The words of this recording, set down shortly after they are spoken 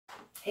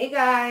Hey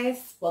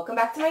guys, welcome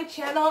back to my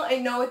channel. I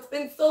know it's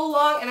been so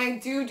long and I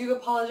do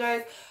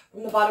apologize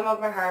from the bottom of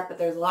my heart, but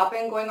there's a lot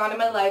been going on in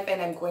my life and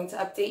I'm going to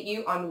update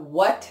you on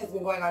what has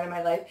been going on in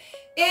my life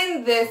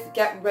in this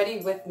Get Ready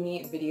With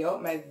Me video,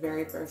 my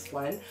very first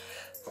one.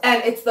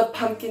 And it's the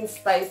pumpkin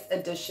spice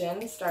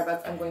edition.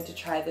 Starbucks, I'm going to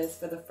try this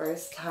for the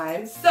first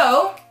time.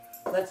 So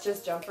let's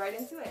just jump right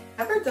into it.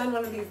 I've never done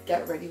one of these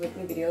Get Ready With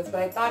Me videos,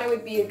 but I thought it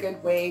would be a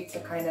good way to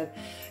kind of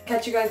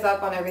catch you guys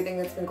up on everything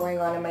that's been going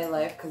on in my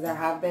life, because there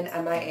have been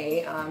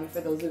MIA,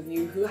 for those of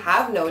you who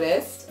have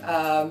noticed,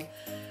 from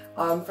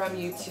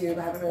YouTube.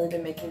 I haven't really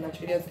been making much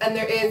videos, and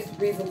there is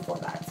reason for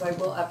that, so I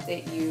will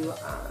update you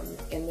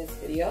in this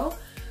video.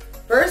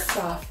 First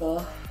off,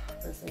 though,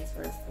 first things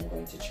first, I'm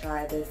going to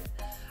try this.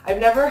 I've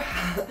never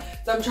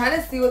so I'm trying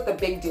to see what the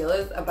big deal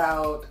is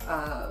about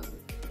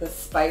the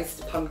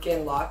spiced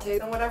pumpkin latte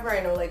and whatever.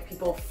 I know like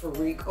people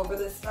freak over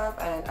this stuff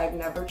and I've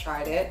never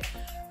tried it.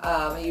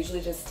 I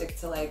usually just stick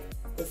to like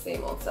the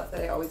same old stuff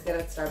that I always get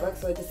at Starbucks.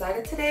 So I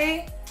decided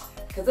today,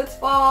 because it's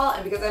fall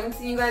and because I haven't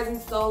seen you guys in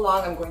so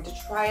long, I'm going to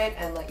try it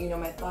and let you know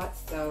my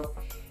thoughts. So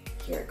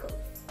here it goes.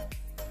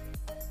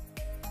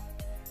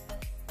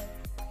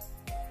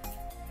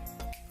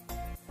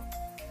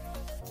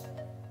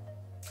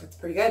 It's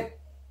pretty good.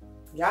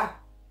 Yeah.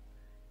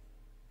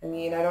 I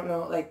mean, I don't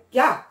know, like,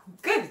 yeah,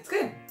 it's good, it's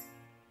good.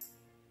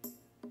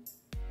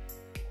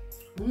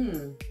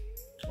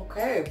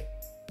 Okay.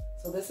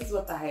 So this is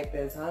what the hype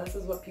is, huh? This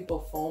is what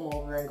people foam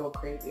over and go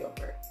crazy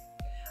over.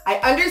 I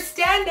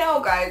understand now,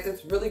 guys.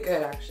 It's really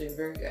good, actually,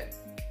 very good.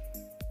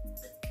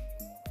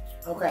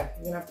 Okay,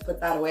 I'm gonna have to put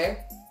that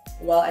away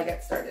while I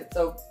get started.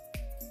 So,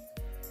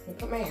 I'm gonna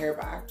put my hair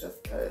back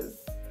just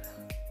because,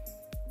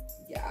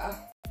 yeah,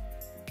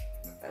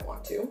 I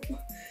want to.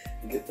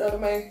 It gets out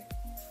of my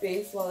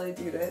face while I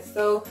do this.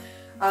 So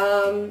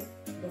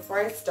before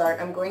I start,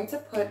 I'm going to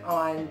put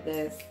on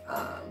this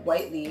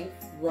white leaf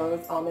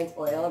rose almond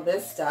oil.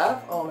 This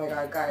stuff, oh my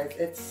god guys,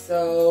 it's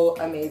so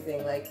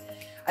amazing. Like,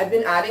 I've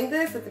been adding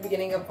this at the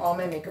beginning of all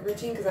my makeup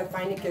routine because I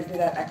find it gives me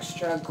that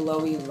extra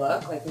glowy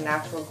look, like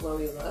natural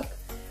glowy look,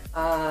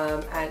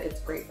 and it's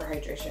great for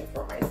hydration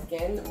for my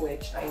skin,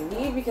 which I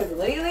need because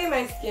lately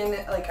my skin,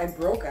 like, I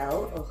broke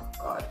out. Oh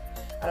god,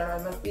 I don't know,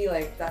 it must be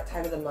like that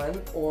time of the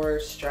month or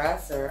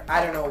stress or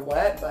I don't know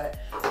what, but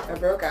I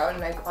broke out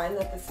and I find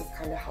that this is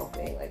kind of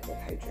helping like with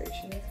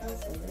hydration and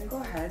stuff. So I'm gonna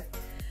go ahead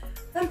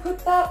and put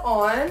that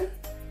on.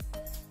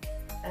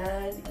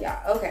 And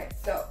yeah, okay,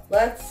 so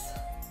let's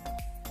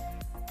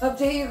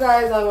update you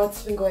guys on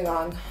what's been going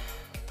on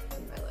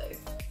in my life.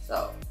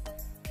 So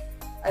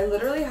I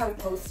literally haven't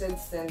posted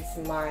since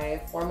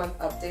my 4-month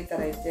update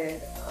that I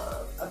did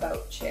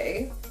about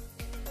M.I.A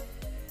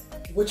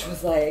I, which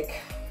was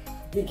like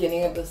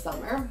beginning of the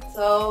summer.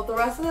 So the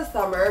rest of the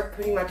summer,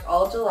 pretty much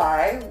all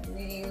July,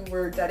 we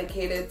were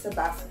dedicated to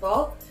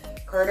basketball.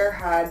 Carter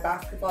had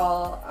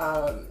basketball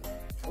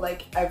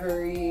like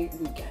every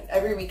weekend.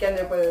 Every weekend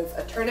there was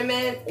a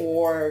tournament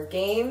or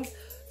games.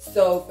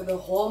 So for the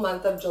whole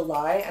month of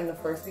July and the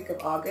first week of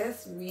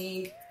August,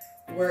 we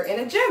were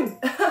in a gym.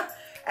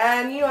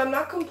 And, you know, I'm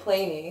not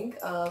complaining.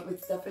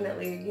 It's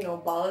definitely, you know,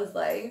 ball is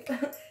life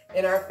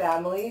in our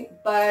family,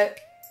 but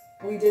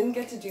we didn't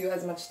get to do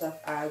as much stuff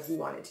as we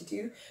wanted to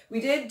do. We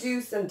did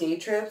do some day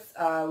trips.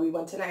 We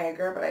went to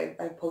Niagara, but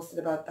I posted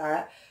about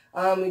that.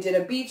 We did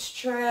a beach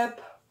trip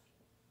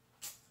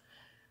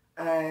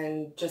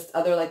and just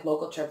other like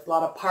local trips. A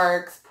lot of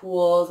parks,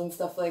 pools, and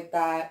stuff like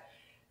that.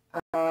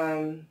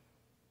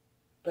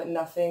 But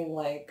nothing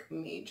like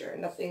major.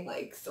 Nothing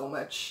like so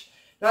much.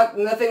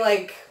 Nothing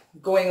like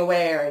going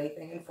away or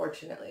anything,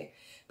 unfortunately.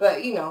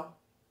 But, you know,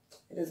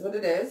 it is what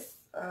it is.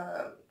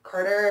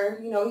 Carter,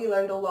 you know, he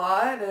learned a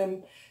lot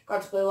and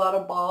got to play a lot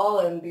of ball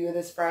and be with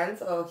his friends,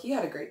 so he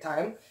had a great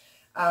time.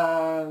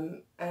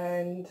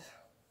 And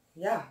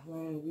yeah,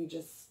 we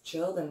just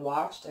chilled and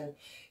watched, and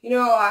you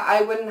know,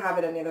 I wouldn't have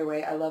it any other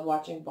way. I love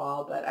watching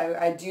ball, but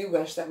I do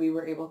wish that we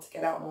were able to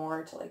get out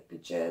more to like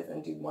beaches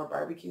and do more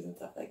barbecues and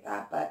stuff like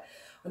that, but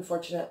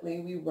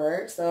unfortunately we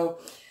weren't. So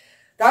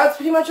that's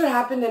pretty much what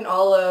happened in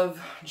all of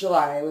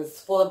July. It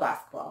was full of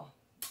basketball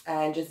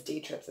and just day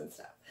trips and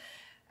stuff.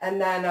 And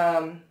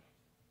then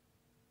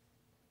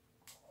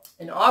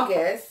in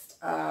August,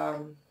 so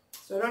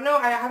I don't know,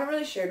 I haven't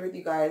really shared with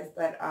you guys,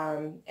 but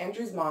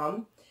Andrew's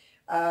mom,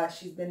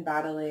 she's been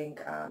battling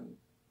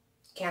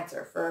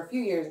cancer for a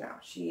few years now.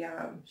 She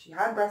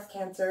had breast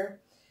cancer.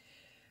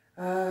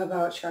 She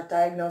got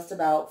diagnosed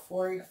about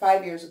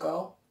 5 years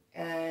ago,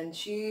 and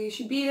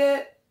she beat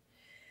it,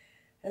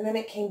 and then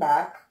it came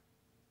back,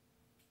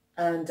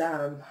 and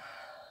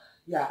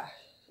yeah,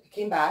 it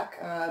came back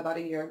about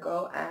a year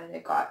ago, and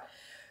it got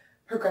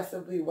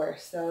progressively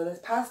worse. So this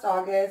past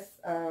August,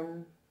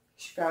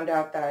 she found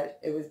out that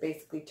it was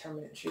basically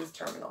terminal. She was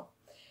terminal.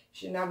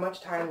 She didn't have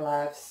much time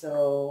left,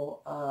 so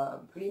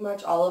pretty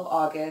much all of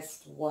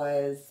August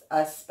was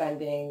us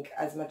spending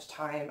as much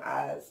time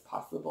as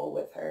possible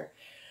with her.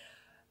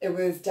 It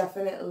was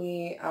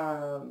definitely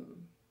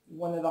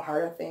one of the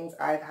harder things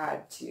I've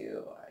had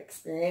to,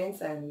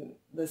 experience and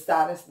the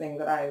saddest thing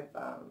that I've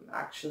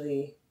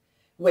actually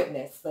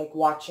witnessed, like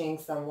watching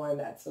someone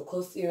that's so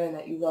close to you and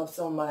that you love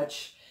so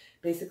much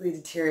basically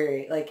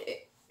deteriorate.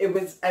 Like it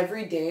was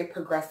every day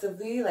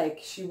progressively, like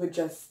she would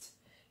just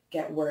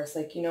get worse.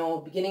 Like, you know,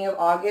 beginning of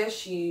August,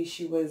 she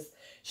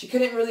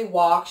couldn't really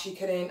walk, she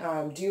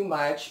couldn't do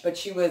much, but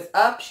she was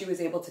up, she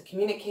was able to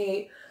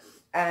communicate,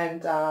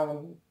 and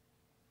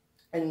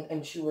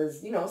and she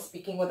was, you know,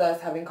 speaking with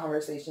us, having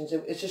conversations.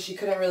 It's just she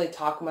couldn't really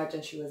talk much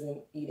and she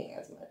wasn't eating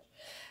as much.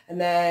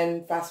 And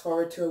then fast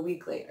forward to a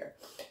week later,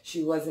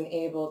 she wasn't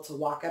able to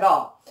walk at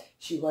all.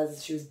 She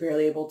was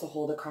barely able to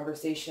hold a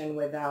conversation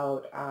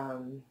without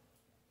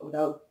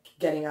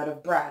getting out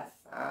of breath.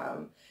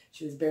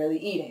 She was barely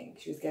eating.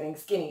 She was getting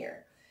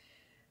skinnier.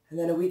 And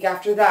then a week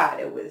after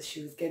that,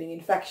 she was getting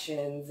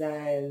infections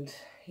and,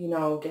 you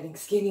know, getting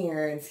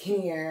skinnier and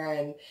skinnier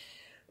and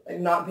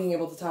not being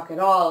able to talk at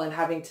all and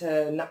having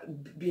to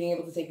not being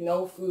able to take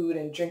no food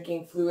and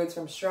drinking fluids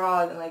from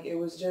straws. And like, it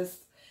was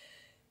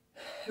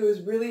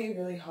really,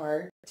 really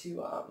hard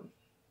to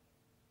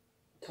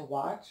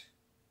watch.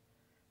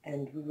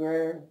 And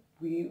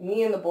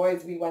me and the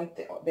boys, we went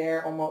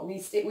there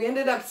almost, we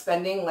ended up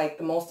spending like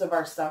the most of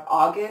our stuff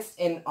August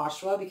in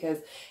Oshawa because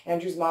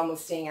Andrew's mom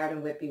was staying out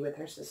in Whitby with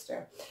her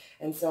sister.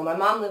 And so my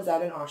mom lives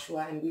out in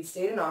Oshawa and we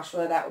stayed in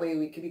Oshawa, that way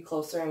we could be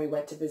closer, and we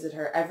went to visit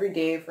her every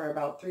day for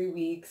about 3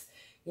 weeks.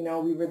 You know,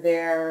 we were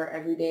there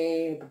every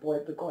day, the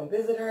boys would go and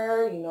visit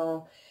her, you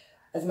know,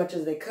 as much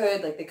as they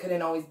could. Like, they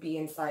couldn't always be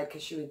inside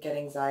because she would get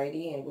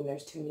anxiety and when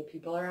there's too many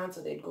people around,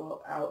 so they'd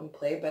go out and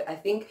play. But I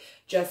think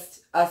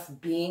just us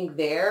being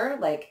there,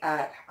 like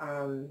at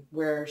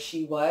where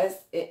she was,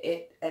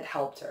 it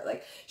helped her.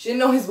 Like, she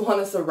didn't always want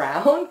us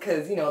around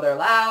because, you know, they're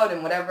loud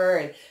and whatever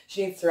and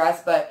she needs to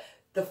rest, but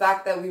the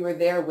fact that we were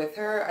there with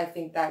her, I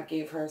think that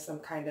gave her some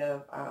kind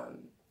of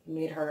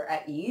made her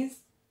at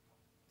ease.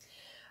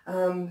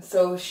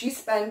 So she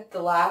spent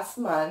the last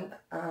month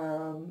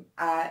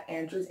at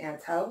Andrew's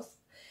aunt's house.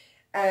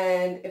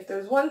 And if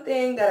there's one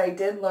thing that I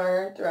did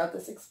learn throughout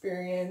this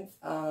experience,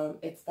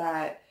 it's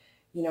that,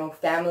 you know,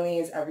 family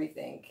is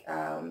everything.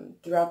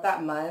 Throughout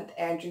that month,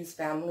 Andrew's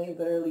family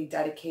literally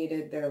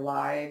dedicated their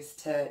lives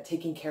to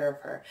taking care of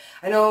her.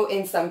 I know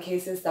in some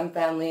cases, some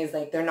families,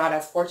 like, they're not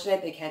as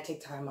fortunate. They can't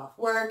take time off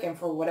work, and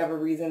for whatever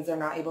reasons, they're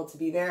not able to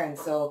be there. And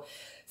so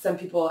some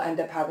people end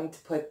up having to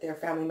put their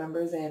family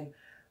members in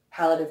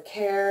palliative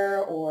care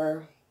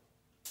or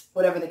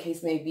whatever the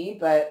case may be.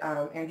 But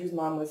Andrew's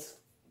mom was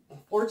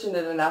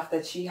fortunate enough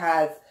that she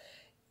has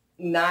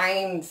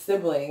 9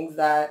 siblings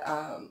that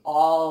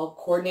all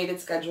coordinated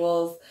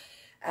schedules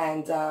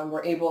and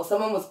were able,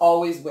 someone was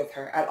always with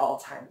her at all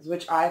times,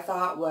 which I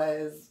thought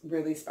was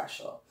really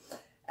special.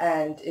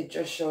 And it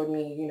just showed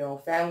me, you know,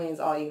 family is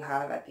all you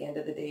have at the end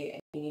of the day,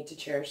 and you need to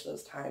cherish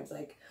those times.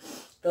 Like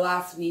the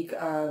last week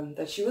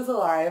that she was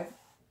alive,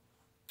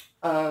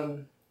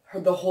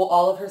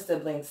 all of her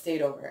siblings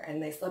stayed over,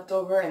 and they slept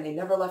over, and they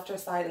never left her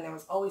side, and there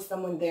was always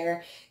someone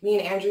there. Me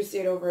and Andrew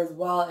stayed over as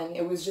well, and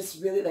it was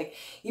just really, like,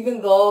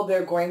 even though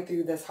they're going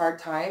through this hard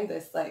time,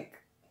 this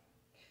like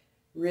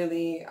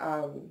really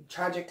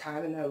tragic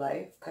time in their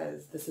life,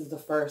 because this is the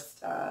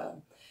first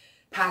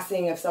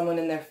passing of someone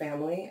in their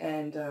family,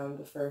 and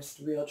the first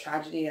real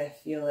tragedy I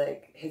feel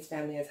like his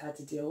family has had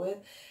to deal with,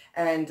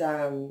 and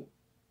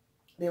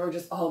they were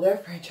just all there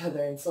for each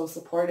other and so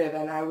supportive.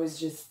 And I was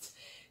just,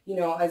 you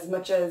know, as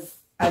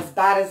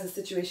bad as the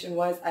situation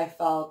was, I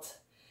felt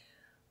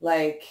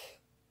like,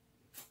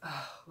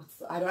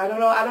 I don't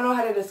know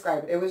how to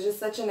describe it. It was just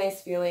such a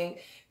nice feeling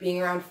being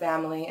around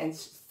family and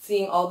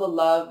seeing all the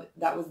love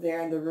that was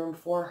there in the room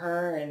for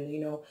her. And,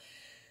 you know,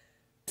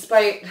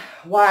 despite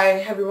why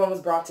everyone was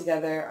brought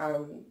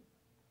together,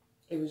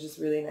 it was just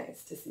really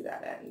nice to see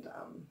that.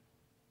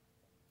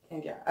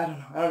 And yeah, I don't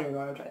know. I don't even know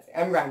what I'm trying to say.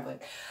 I'm rambling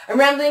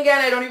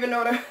again. I don't even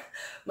know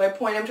my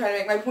point I'm trying to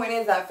make. My point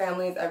is that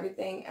family is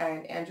everything,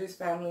 and Andrew's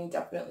family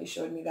definitely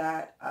showed me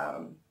that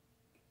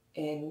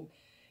in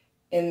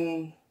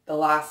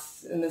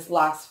this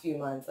last few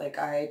months. Like,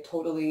 I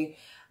totally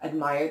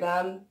admire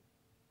them,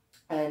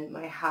 and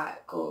my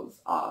hat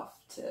goes off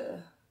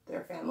to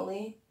their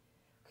family.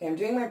 Okay, I'm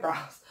doing my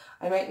brows.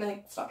 I might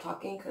like stop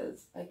talking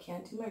because I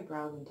can't do my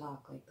brows and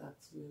talk. Like,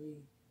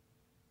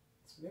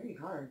 it's very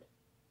hard.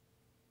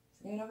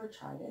 Has anyone ever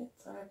tried it?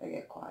 Sorry if I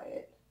get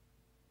quiet.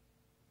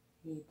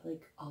 You need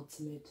like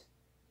ultimate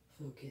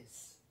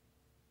focus.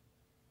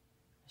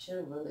 I should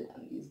have really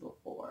done these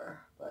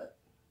before, but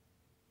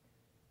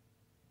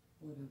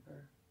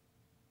whatever.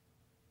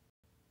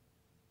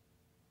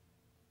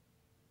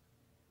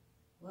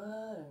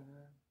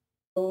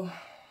 So,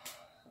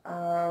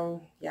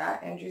 yeah,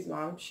 Andrew's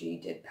mom, she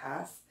did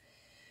pass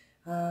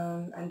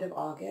end of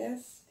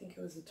August. I think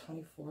it was the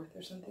 24th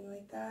or something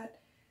like that.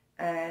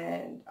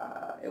 And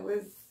it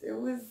was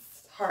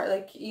hard.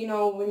 Like, you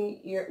know, when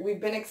we've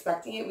been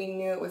expecting it, we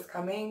knew it was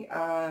coming,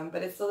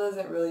 but it still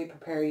doesn't really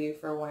prepare you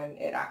for when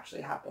it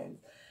actually happens.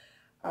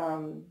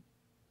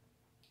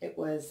 It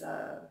was,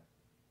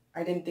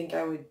 I didn't think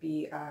I would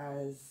be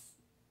as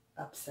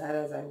upset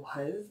as I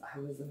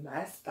was a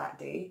mess that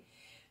day.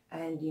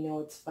 And, you know,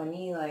 it's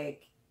funny,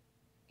 like,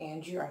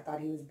 Andrew, I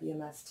thought he was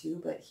BMS too,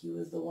 but he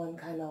was the one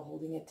kind of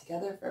holding it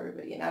together for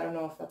everybody. And I don't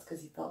know if that's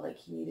because he felt like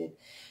he needed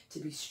to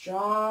be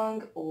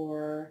strong,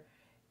 or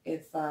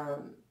if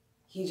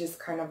he just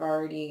kind of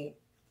already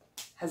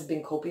has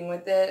been coping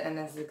with it and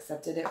has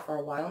accepted it for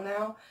a while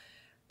now.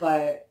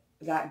 But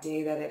that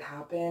day that it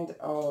happened,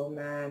 oh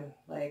man,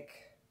 like,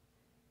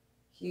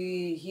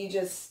 he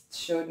just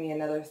showed me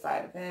another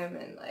side of him,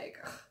 and like,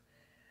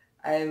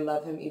 I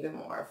love him even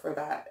more for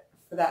that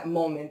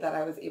moment that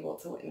I was able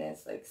to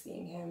witness, like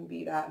seeing him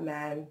be that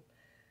man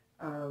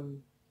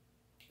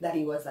that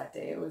he was that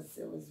day. It was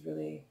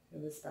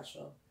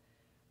special.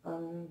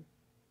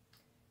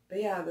 But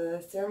yeah,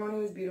 the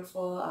ceremony was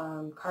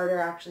beautiful. Carter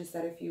actually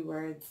said a few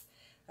words.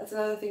 That's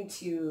another thing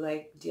too,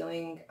 like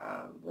dealing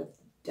with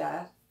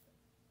death,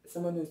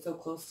 someone who's so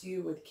close to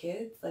you with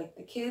kids. Like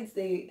the kids,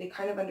 they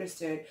kind of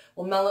understood.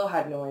 Well, Mello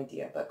had no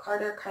idea, but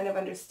Carter kind of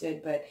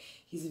understood, but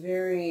he's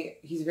very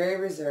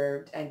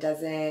reserved and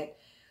doesn't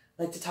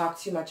like to talk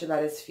too much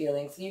about his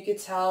feelings. So you could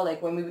tell,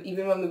 like, when we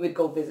would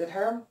go visit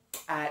her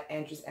at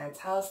Andrew's aunt's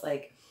house,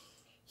 like,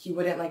 he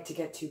wouldn't like to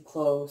get too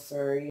close,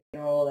 or, you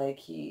know, like,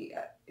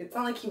 it's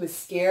not like he was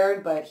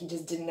scared, but he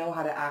just didn't know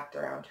how to act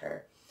around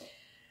her.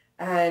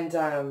 And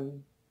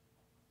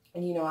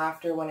you know,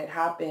 after when it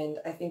happened,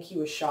 I think he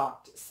was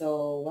shocked.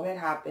 So when it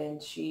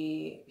happened,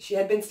 she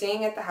had been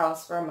staying at the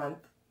house for a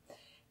month,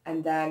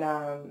 and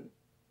then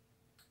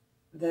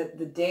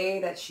the day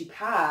that she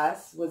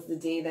passed was the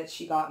day that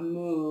she got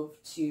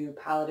moved to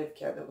palliative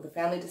care. The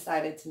family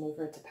decided to move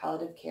her to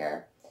palliative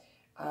care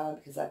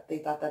because they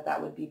thought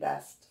that would be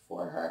best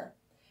for her.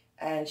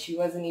 And she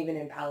wasn't even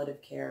in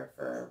palliative care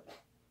for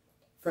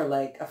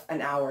like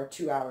an hour,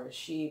 2 hours.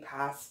 She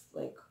passed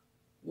like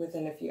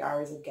within a few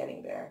hours of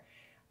getting there.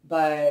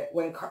 But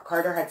when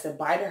Carter had said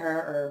bye to her,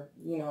 or,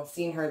 you know,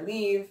 seen her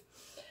leave,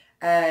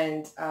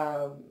 and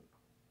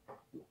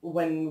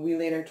when we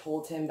later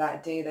told him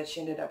that day that she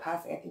ended up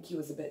passing, I think he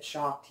was a bit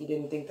shocked. He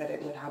didn't think that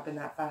it would happen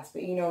that fast.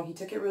 But, you know, he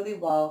took it really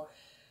well.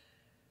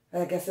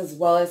 I guess as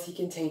well as he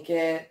can take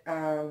it.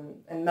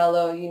 And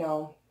Mello, you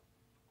know,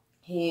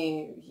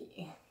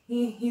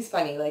 he's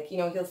funny. Like, you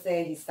know, he'll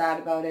say he's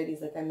sad about it.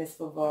 He's like, I miss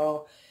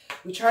Vavo.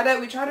 We try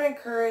to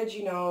encourage,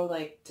 you know,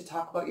 like, to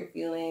talk about your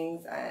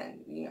feelings and,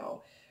 you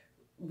know,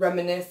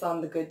 reminisce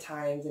on the good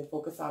times and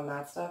focus on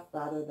that stuff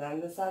rather than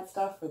the sad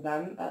stuff, for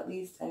them at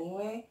least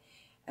anyway.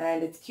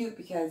 And it's cute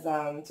because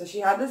so she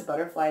had this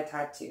butterfly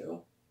tattoo,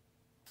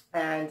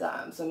 and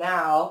so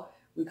now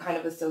we kind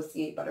of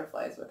associate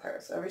butterflies with her.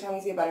 So every time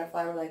we see a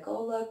butterfly, we're like,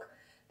 oh look,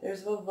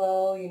 there's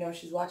Vavo, you know,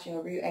 she's watching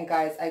over you. And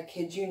guys, I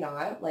kid you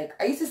not, like,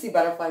 I used to see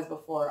butterflies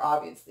before,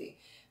 obviously,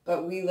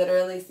 but we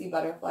literally see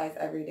butterflies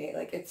every day.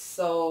 Like, it's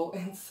so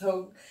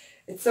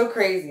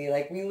crazy.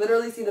 Like, we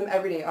literally see them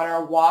every day. On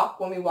our walk,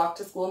 when we walk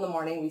to school in the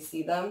morning, we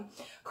see them.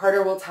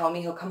 Carter will tell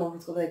me, he'll come over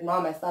to school, like,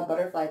 Mom, I saw a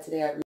butterfly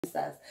today at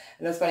recess.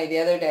 And it was funny, the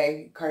other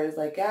day, Carter's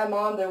like, yeah,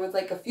 Mom, there was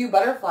like a few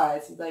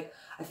butterflies. He's like,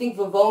 I think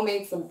Vavo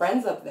made some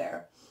friends up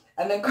there.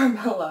 And then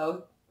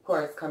Carmelo, of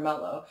course,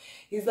 Carmelo,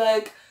 he's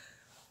like,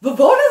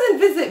 Vavo doesn't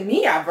visit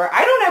me ever.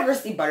 I don't ever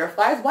see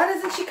butterflies. Why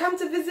doesn't she come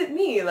to visit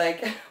me?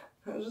 Like,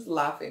 I was just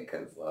laughing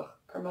because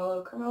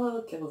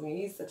Carmelo kills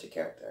me. He's such a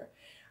character.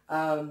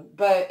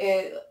 But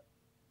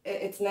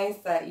it's nice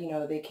that, you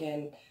know, they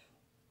can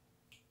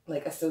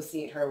like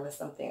associate her with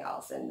something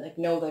else and like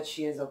know that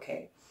she is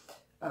okay.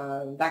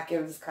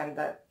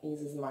 That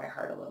eases my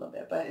heart a little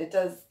bit, but it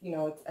does, you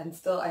know, I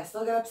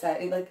still get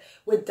upset. Like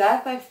with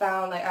death, I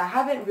found like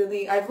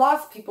I've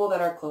lost people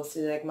that are close to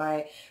me, like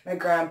my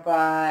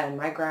grandpa and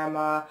my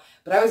grandma,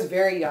 but I was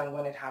very young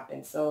when it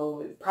happened.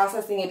 So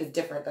processing it is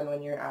different than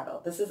when you're an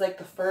adult. This is like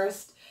the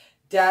first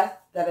death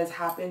that has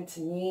happened to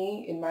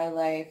me in my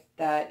life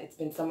that it's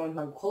been someone who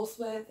I'm close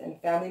with and a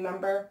family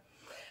member.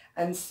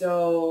 And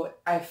so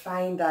I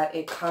find that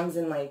it comes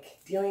in like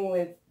dealing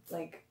with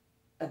like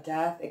a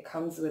death, it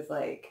comes with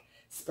like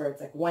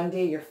spurts. Like one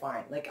day you're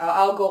fine. Like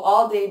I'll go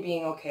all day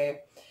being okay.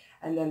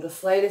 And then the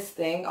slightest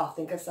thing, I'll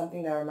think of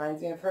something that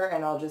reminds me of her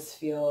and I'll just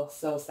feel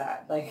so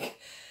sad. Like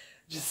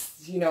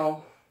just, you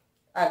know,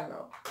 I don't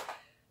know,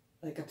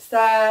 like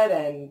upset,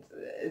 and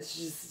it's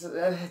just,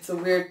 it's a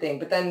weird thing.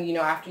 But then, you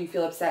know, after you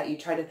feel upset, you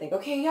try to think,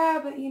 okay,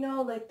 yeah, but you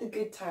know, like the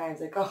good times,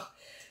 like, oh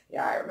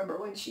yeah, I remember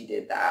when she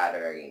did that,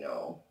 or, you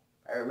know,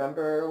 I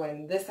remember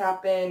when this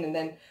happened. And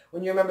then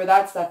when you remember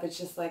that stuff, it's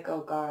just like,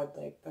 oh God,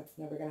 like that's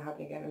never going to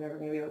happen again. I'm never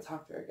going to be able to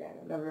talk to her again.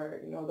 I'm never,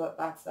 you know,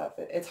 that stuff.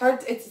 It's hard.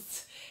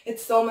 It's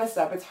so messed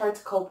up. It's hard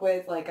to cope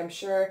with. Like, I'm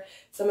sure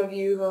some of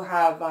you who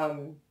have,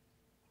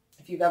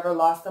 if you've ever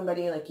lost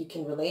somebody, like you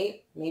can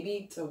relate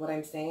maybe to what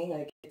I'm saying.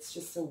 Like, it's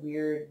just a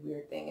weird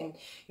thing. And,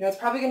 you know, it's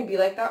probably going to be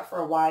like that for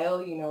a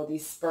while, you know,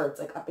 these spurts,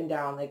 like up and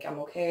down, like I'm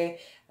okay,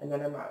 and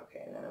then I'm not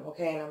okay, and then I'm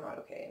okay, and I'm not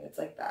okay. And it's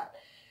like that.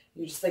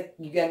 you're just like,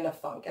 you get in a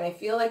funk. And I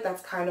feel like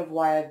that's kind of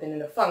why I've been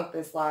in a funk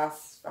this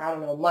last, I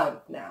don't know,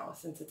 month now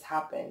since it's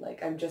happened.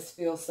 Like, I just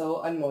feel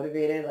so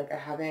unmotivated. Like, I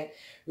haven't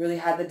really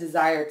had the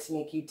desire to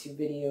make YouTube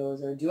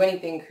videos or do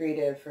anything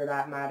creative for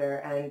that matter.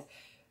 And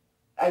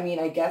I mean,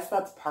 I guess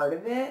that's part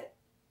of it.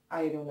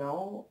 I don't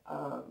know.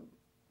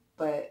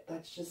 But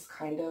that's just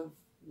kind of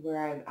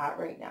where I'm at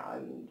right now.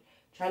 I'm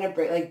trying to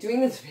break, like, doing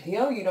this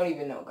video, you don't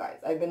even know, guys.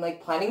 I've been,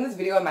 like, planning this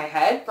video in my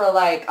head for,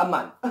 like, a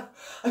month. I'm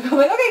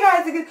like, okay,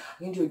 guys, I'm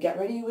going to do a get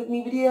ready with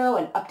me video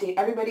and update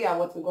everybody on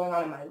what's been going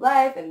on in my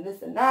life and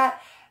this and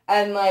that.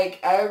 And, like,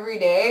 every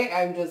day,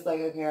 I'm just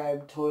like, okay, I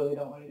totally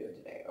don't want to do it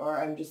today.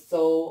 Or I'm just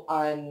so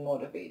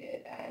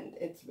unmotivated, and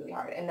it's really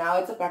hard. And now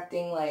it's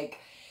affecting, like,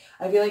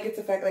 I feel like it's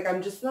affecting, like,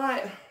 I'm just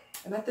not,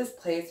 I'm at this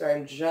place where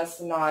I'm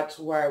just not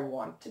where I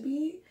want to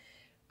be.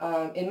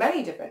 In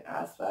many different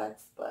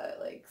aspects, but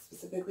like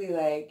specifically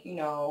like, you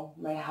know,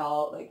 my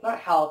health, like not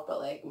health, but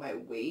like my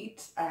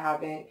weight. I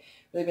haven't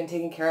really been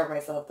taking care of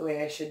myself the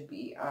way I should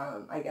be.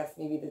 I guess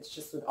maybe that's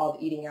just with all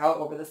the eating out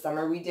over the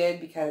summer we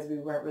did because we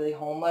weren't really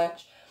home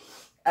much,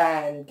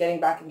 and getting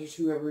back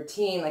into a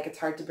routine, like it's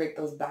hard to break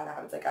those bad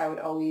habits. Like I would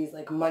always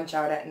like munch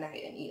out at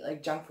night and eat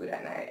like junk food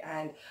at night,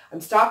 and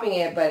I'm stopping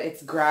it, but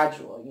it's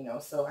gradual, you know,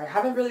 so I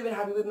haven't really been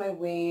happy with my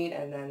weight.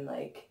 And then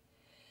like,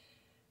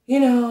 you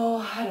know,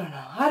 I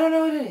don't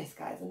know what it is,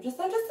 guys. I'm just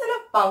in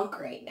a funk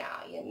right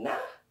now, you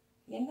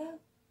know.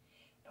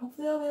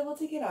 Hopefully I'll be able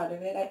to get out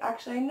of it.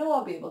 I know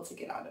I'll be able to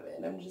get out of it.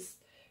 I'm just,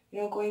 you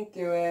know, going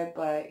through it,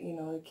 but, you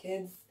know, the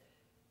kids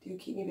do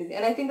keep me busy.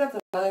 And I think that's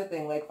another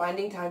thing, like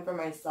finding time for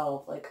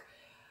myself. Like,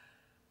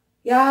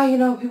 yeah, you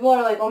know, people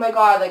are like, oh my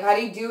God, like, how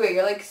do you do it?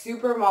 You're like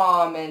super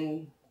mom,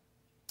 and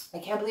I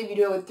can't believe you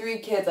do it with 3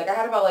 kids. Like, I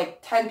had about, like,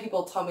 10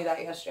 people tell me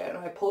that yesterday. I know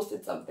I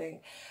posted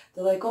something.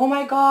 They're like, oh,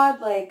 my God,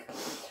 like,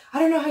 I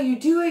don't know how you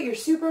do it. You're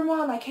super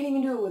mom. I can't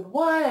even do it with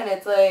 1. And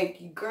it's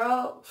like,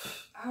 girl,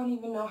 I don't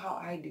even know how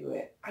I do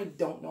it. I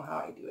don't know how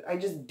I do it. I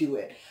just do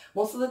it.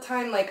 Most of the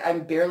time, like,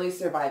 I'm barely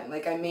surviving.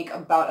 Like, I make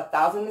about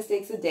 1,000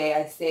 mistakes a day.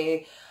 I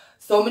say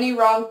so many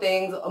wrong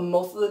things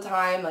most of the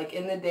time, like,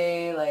 in the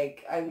day.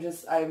 Like,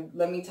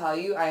 let me tell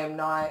you, I am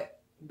not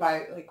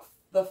by, like,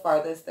 the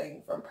farthest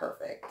thing from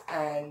perfect,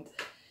 and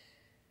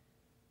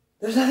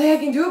there's nothing I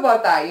can do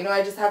about that. You know,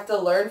 I just have to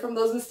learn from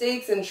those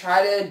mistakes and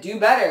try to do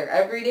better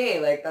every day.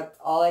 Like, that's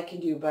all I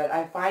can do. But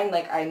I find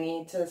like I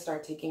need to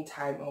start taking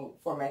time out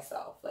for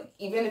myself. Like,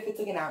 even if it's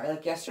like an hour.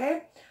 Like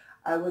yesterday,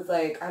 I was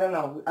like, I don't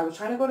know, I was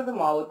trying to go to the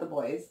mall with the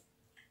boys,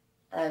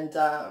 and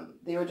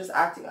they were just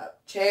acting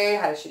up. Che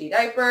had a shitty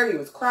diaper. He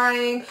was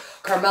crying.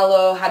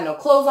 Carmelo had no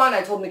clothes on.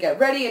 I told him to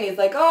get ready, and he's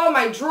like, oh,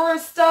 my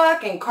drawer's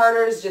stuck, and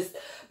Carter's just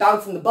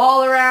bouncing the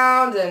ball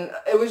around, and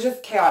it was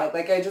just chaotic.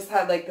 Like, I just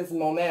had like this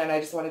moment, and I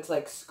just wanted to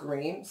like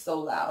scream so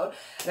loud,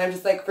 and I'm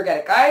just like, forget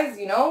it, guys,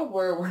 you know,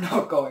 we're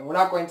not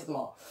going to the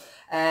mall.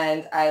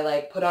 And I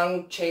like put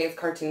on Che's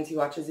cartoons. He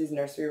watches these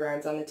nursery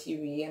rhymes on the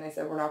TV, and I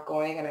said, we're not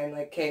going. And I'm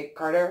like, okay,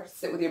 Carter,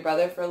 sit with your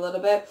brother for a little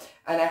bit.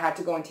 And I had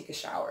to go and take a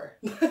shower.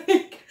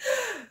 Like,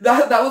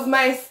 that was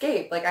my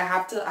escape. Like, I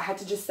had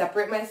to just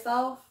separate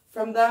myself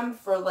from them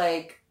for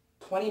like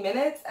 20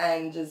 minutes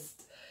and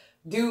just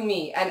do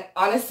me. And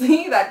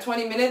honestly, that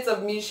 20 minutes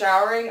of me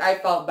showering, I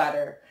felt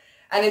better.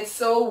 And it's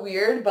so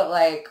weird, but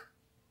like,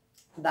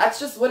 that's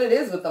just what it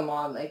is with a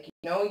mom. Like,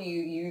 you know,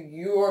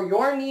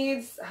 your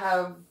needs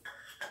have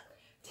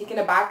taken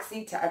a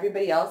backseat to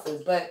everybody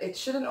else's, but it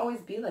shouldn't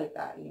always be like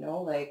that, you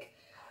know? Like,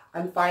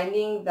 I'm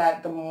finding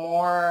that the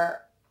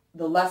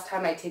less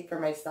time I take for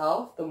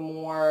myself, the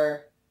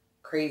more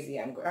crazy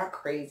I'm, not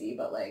crazy,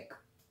 but like,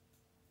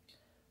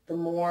 the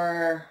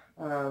more,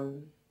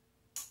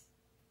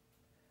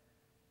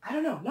 I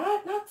don't know,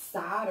 not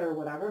sad or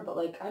whatever, but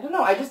like, I don't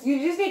know, you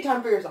just need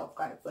time for yourself,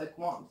 guys. Like,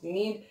 moms, you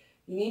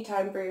need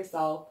time for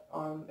yourself.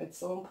 It's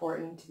so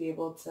important to be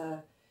able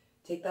to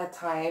take that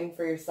time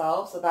for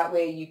yourself, so that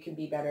way you can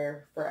be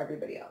better for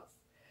everybody else.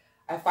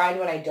 I find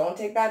when I don't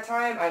take that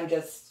time, I'm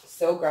just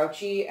so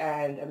grouchy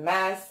and a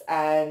mess,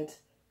 and,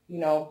 you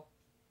know,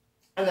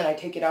 and then I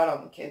take it out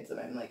on the kids, and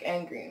I'm like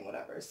angry and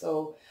whatever.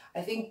 So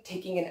I think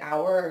taking an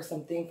hour or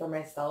something for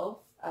myself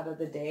out of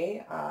the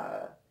day,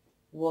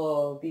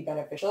 will be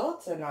beneficial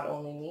to not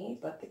only me,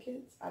 but the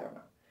kids. I don't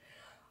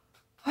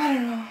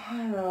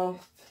know.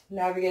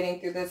 Navigating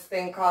through this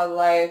thing called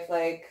life,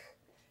 like,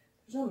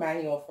 there's no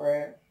manual for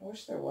it. I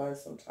wish there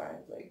was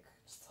sometimes. Like,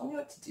 just tell me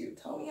what to do.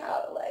 Tell me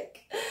how to,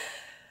 like,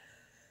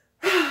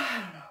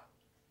 I don't know.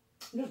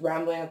 I'm just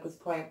rambling at this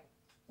point.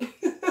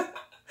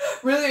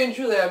 Really and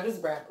truly, I'm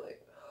just rambling.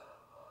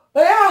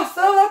 But yeah,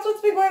 so that's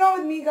what's been going on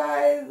with me,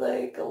 guys.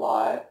 Like, a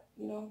lot,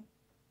 you know.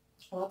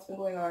 A lot's been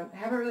going on. I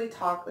haven't really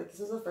talked, like,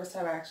 this was the first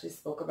time I actually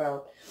spoke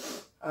about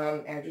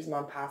Andrew's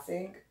mom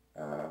passing.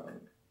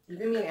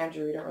 Even me and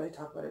Andrew, we don't really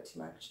talk about it too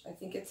much. I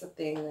think it's a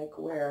thing, like,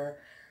 where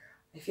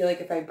I feel like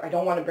if I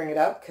don't want to bring it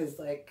up because,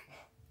 like,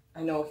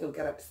 I know he'll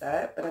get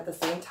upset. But at the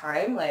same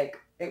time, like,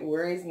 it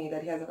worries me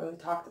that he hasn't really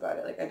talked about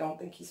it. Like, I don't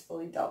think he's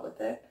fully dealt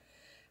with it.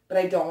 but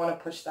I don't want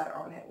to push that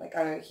on him. Like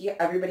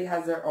everybody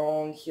has their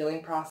own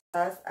healing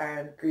process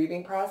and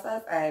grieving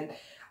process, and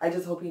I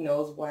just hope he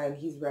knows when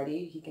he's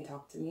ready, he can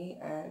talk to me,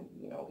 and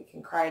you know, we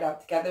can cry it out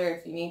together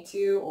if you need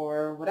to,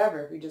 or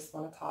whatever, if we just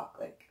want to talk.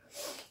 Like,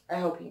 I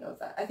hope he knows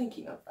that. I think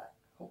he knows that,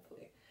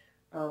 hopefully.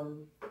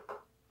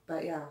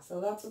 But yeah,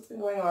 so that's what's been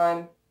going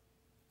on.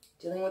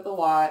 Dealing with a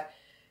lot.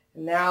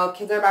 Now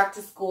kids are back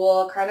to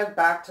school, kind of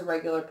back to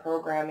regular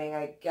programming,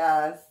 I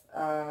guess.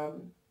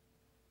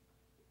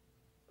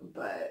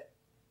 But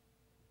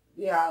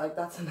yeah, like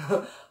that's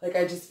enough. Like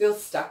I just feel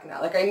stuck now.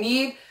 Like I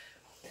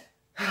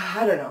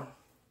don't know.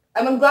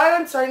 I'm glad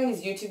I'm starting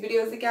these YouTube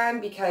videos again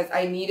because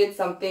I needed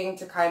something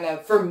to kind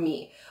of, for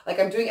me,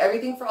 like I'm doing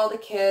everything for all the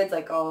kids.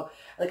 Like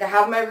I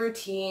have my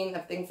routine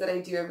of things that I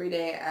do every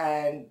day,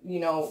 and you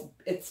know,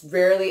 it's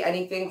rarely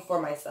anything for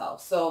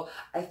myself. So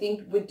I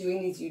think with doing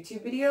these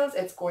YouTube videos,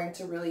 it's going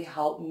to really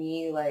help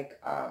me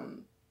like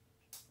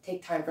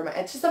take time for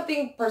it's just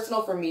something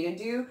personal for me to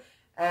do,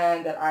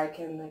 and that I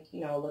can, like,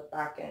 you know, look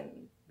back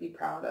and be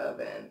proud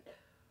of and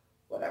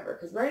whatever.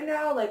 Because right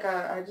now, like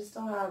I just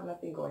don't have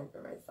nothing going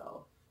for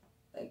myself.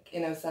 Like,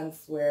 in a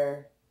sense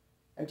where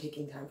I'm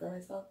taking time for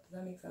myself. Does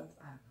that make sense?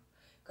 I don't know.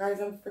 Guys,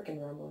 I'm freaking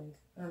rambling.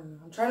 I don't know.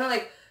 I'm trying to,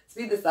 like,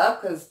 speed this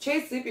up because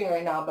Chit's sleeping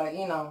right now. But,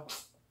 you know,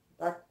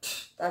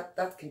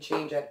 that can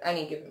change at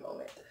any given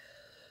moment.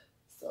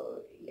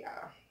 So,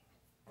 yeah.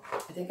 I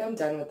think I'm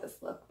done with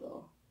this look,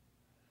 though.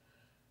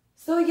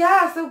 So,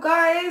 yeah. So,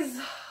 guys,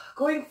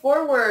 going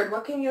forward,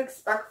 what can you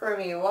expect from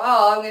me?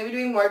 Well, I'm going to be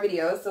doing more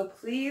videos. So,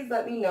 please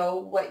let me know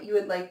what you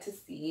would like to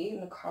see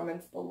in the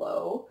comments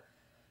below.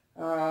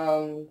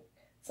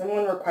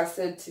 Someone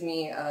requested to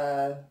me,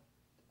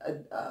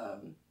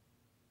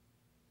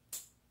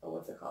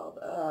 what's it called?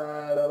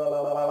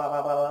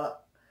 A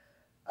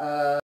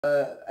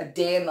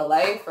day in the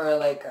life, or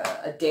like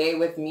a day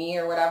with me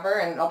or whatever.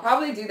 And I'll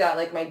probably do that,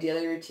 like my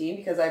daily routine,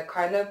 because I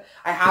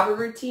have a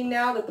routine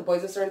now that the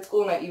boys have started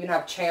school, and I even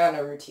have Che on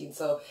a routine.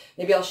 So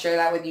maybe I'll share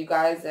that with you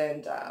guys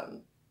and,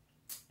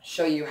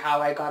 show you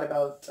how I got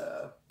about,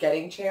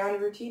 getting Che on a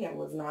routine. It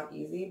was not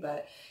easy,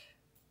 but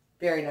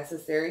very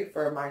necessary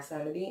for my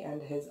sanity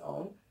and his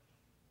own.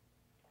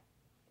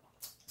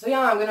 So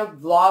yeah, I'm gonna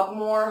vlog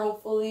more,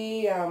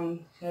 hopefully. I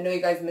know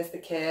you guys miss the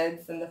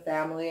kids and the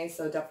family,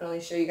 so definitely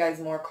show you guys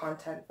more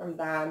content from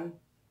them.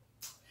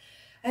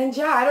 And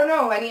yeah, I don't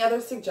know, any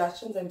other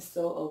suggestions I'm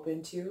still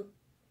open to.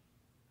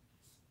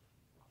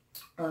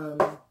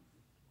 And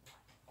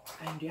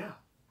yeah,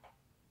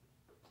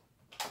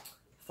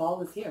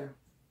 fall is here.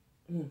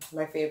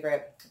 My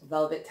favorite,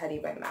 Velvet Teddy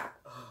by M.I.A I.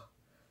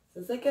 So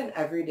it's like an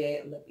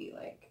everyday lippy.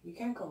 Like, you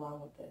can't go wrong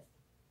with this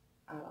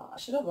at all. I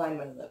should have lined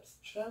my lips.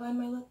 Should I line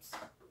my lips?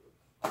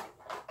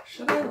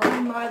 Should I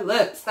line my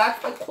lips?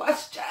 That's the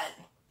question.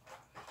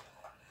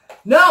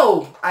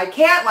 No, I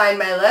can't line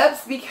my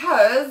lips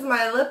because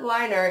my lip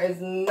liner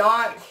is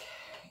not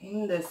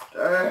in this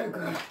bag.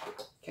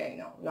 Okay,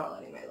 no, I'm not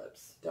lining my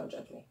lips. Don't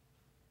judge me.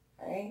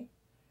 Alright?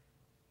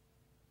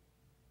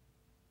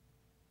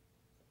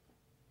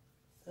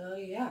 So,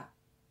 yeah.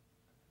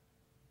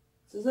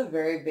 This is a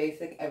very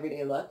basic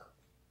everyday look.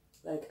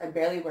 Like, I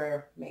barely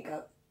wear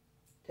makeup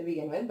to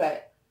begin with,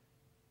 but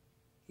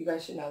you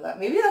guys should know that.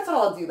 Maybe that's what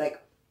I'll do.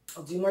 Like,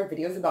 I'll do more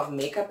videos about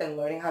makeup and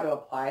learning how to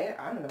apply it.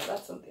 I don't know.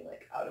 That's something,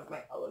 like, out of my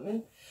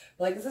element.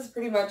 But, like, this is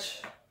pretty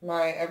much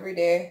my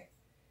everyday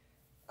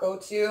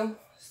go-to.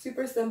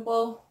 Super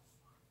simple.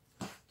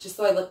 Just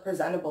so I look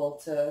presentable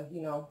to,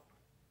 you know,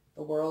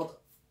 the world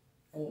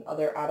and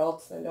other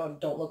adults. And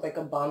don't look like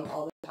a bum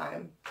all the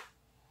time.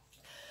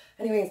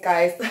 Anyways,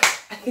 guys,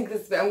 I think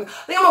I'm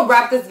gonna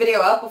wrap this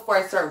video up before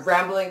I start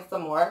rambling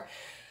some more.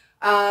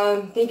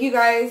 Thank you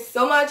guys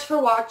so much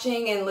for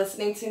watching and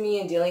listening to me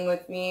and dealing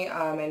with me.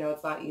 I know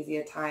it's not easy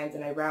at times,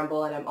 and I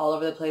ramble and I'm all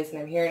over the place and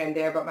I'm here and I'm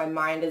there, but my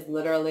mind is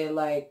literally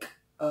like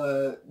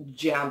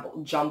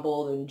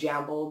jumbled and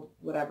jambled,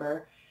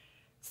 whatever.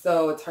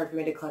 So it's hard for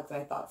me to collect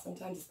my thoughts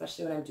sometimes,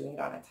 especially when I'm doing it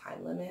on a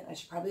time limit. I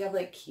should probably have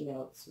like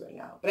keynotes right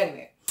now. But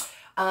anyway.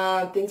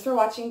 Thanks for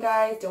watching,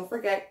 guys. Don't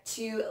forget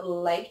to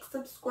like,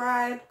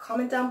 subscribe,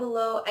 comment down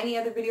below any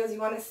other videos you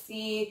want to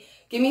see.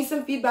 Give me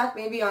some feedback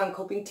maybe on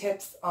coping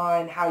tips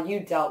on how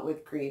you dealt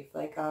with grief.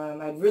 Like,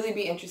 I'd really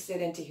be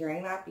interested into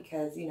hearing that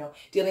because, you know,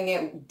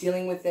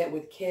 dealing with it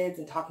with kids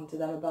and talking to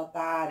them about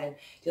that, and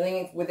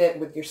dealing with it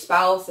with your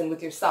spouse and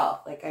with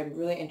yourself. Like, I'm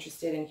really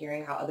interested in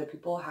hearing how other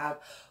people have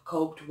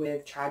coped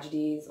with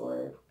tragedies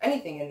or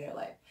anything in their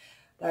life.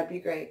 That'd be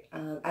great.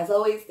 As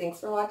always, thanks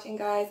for watching,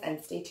 guys,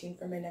 and stay tuned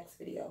for my next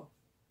video.